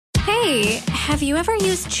Hey, have you ever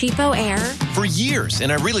used Cheapo Air? For years,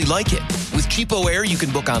 and I really like it. With Cheapo Air, you can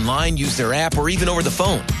book online, use their app, or even over the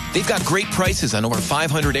phone. They've got great prices on over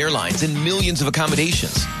 500 airlines and millions of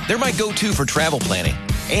accommodations. They're my go-to for travel planning.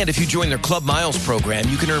 And if you join their Club Miles program,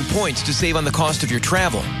 you can earn points to save on the cost of your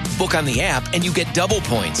travel. Book on the app, and you get double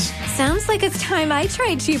points. Sounds like it's time I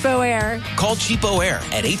tried Cheapo Air. Call Cheapo Air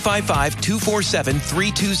at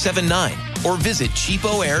 855-247-3279 or visit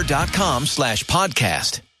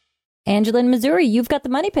cheapoair.com/podcast. Angela in Missouri, you've got the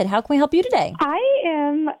Money Pit. How can we help you today? I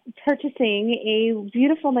am purchasing a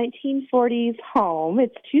beautiful 1940s home.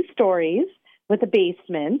 It's 2 stories with a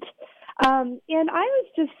basement. And I was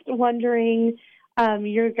just wondering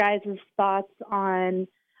your guys' thoughts on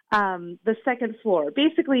the second floor.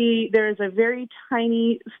 Basically, there's a very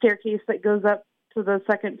tiny staircase that goes up to the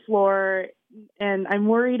second floor, and I'm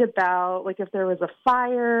worried about, like, if there was a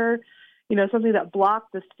fire, something that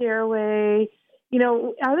blocked the stairway.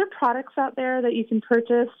 Are there products out there that you can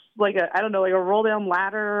purchase, like a roll-down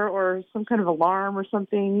ladder or some kind of alarm or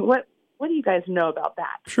something? What do you guys know about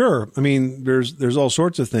that? Sure. I mean, there's all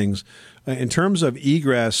sorts of things. In terms of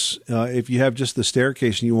egress, if you have just the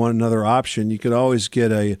staircase and you want another option, you could always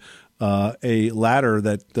get a ladder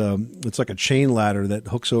that it's like a chain ladder that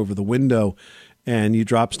hooks over the window and you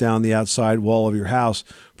drops down the outside wall of your house.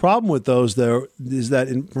 Problem with those, though, is that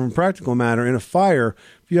from a practical matter, in a fire,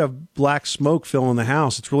 if you have black smoke filling the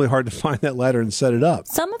house, it's really hard to find that ladder and set it up.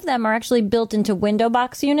 Some of them are actually built into window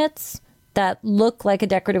box units that look like a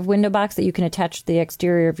decorative window box that you can attach to the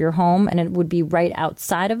exterior of your home, and it would be right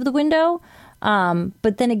outside of the window.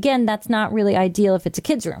 But then again, that's not really ideal if it's a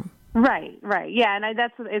kid's room. Right. Yeah, and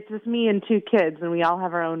it's just me and 2 kids, and we all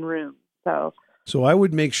have our own room, So I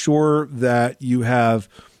would make sure that you have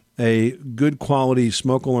a good quality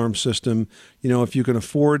smoke alarm system. If you can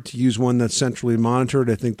afford to use one that's centrally monitored,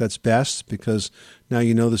 I think that's best, because now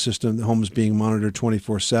the system, the home is being monitored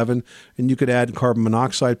 24/7, and you could add carbon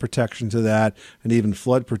monoxide protection to that, and even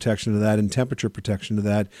flood protection to that, and temperature protection to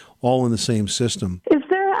that, all in the same system. Is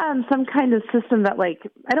there some kind of system that, I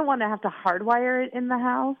don't want to have to hardwire it in the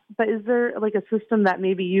house, but is there a system that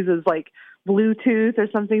maybe uses Bluetooth or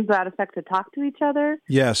something to that effect to talk to each other?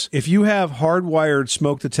 Yes. If you have hardwired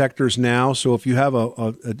smoke detectors now, so if you have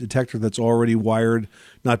a detector that's already wired,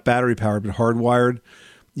 not battery powered, but hardwired,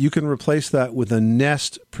 you can replace that with a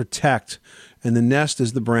Nest Protect. And the Nest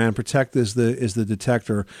is the brand, Protect is the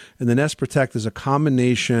detector. And the Nest Protect is a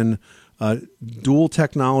combination dual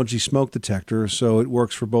technology smoke detector. So it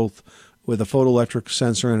works for both with a photoelectric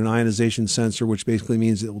sensor and an ionization sensor, which basically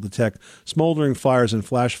means it will detect smoldering fires and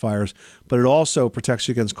flash fires, but it also protects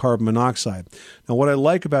you against carbon monoxide. Now, what I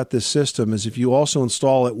like about this system is if you also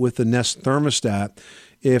install it with the Nest thermostat,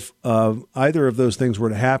 if either of those things were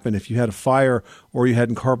to happen, if you had a fire or you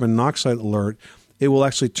had a carbon monoxide alert, it will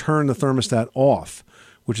actually turn the thermostat off,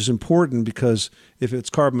 which is important because if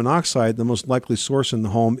it's carbon monoxide, the most likely source in the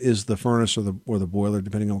home is the furnace or the boiler,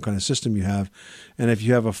 depending on what kind of system you have. And if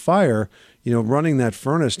you have a fire, running that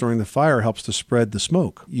furnace during the fire helps to spread the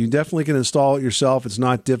smoke. You definitely can install it yourself. It's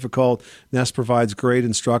not difficult. Nest provides great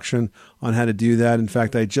instruction on how to do that. In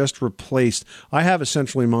fact, I have a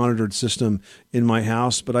centrally monitored system in my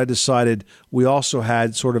house, but I decided we also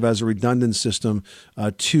had, sort of as a redundant system,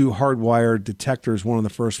 2 hardwired detectors, one on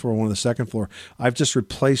the first floor, one on the second floor. I've just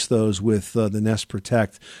replaced those with the Nest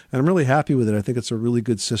Protect, and I'm really happy with it. I think it's a really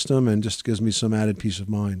good system and just gives me some added peace of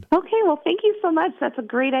mind. Okay, well, thank you so much. That's a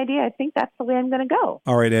great idea. I think that's the way I'm going to go.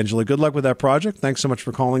 All right, Angela, good luck with that project. Thanks so much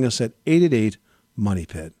for calling us at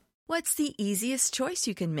 888-MONEY-PIT. What's the easiest choice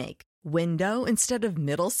you can make? Window instead of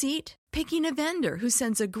middle seat? Picking a vendor who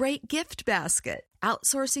sends a great gift basket?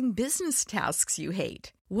 Outsourcing business tasks you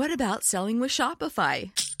hate? What about selling with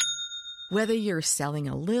Shopify? Whether you're selling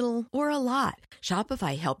a little or a lot,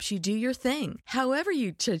 Shopify helps you do your thing, however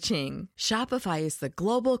you cha-ching. Shopify is the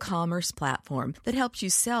global commerce platform that helps you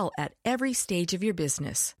sell at every stage of your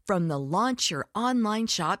business. From the launch your online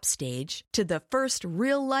shop stage to the first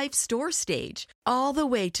real-life store stage, all the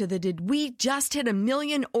way to the did we just hit 1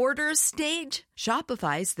 million orders stage.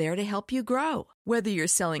 Shopify's there to help you grow. Whether you're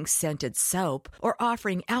selling scented soap or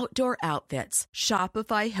offering outdoor outfits,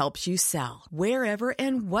 Shopify helps you sell. Wherever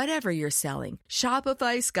and whatever you're selling,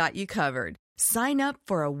 Shopify's got you covered. Sign up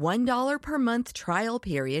for a $1 per month trial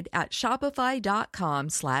period at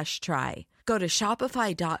shopify.com/try. Go to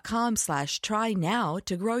shopify.com/try now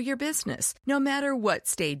to grow your business, no matter what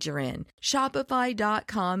stage you're in.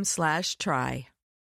 Shopify.com/try.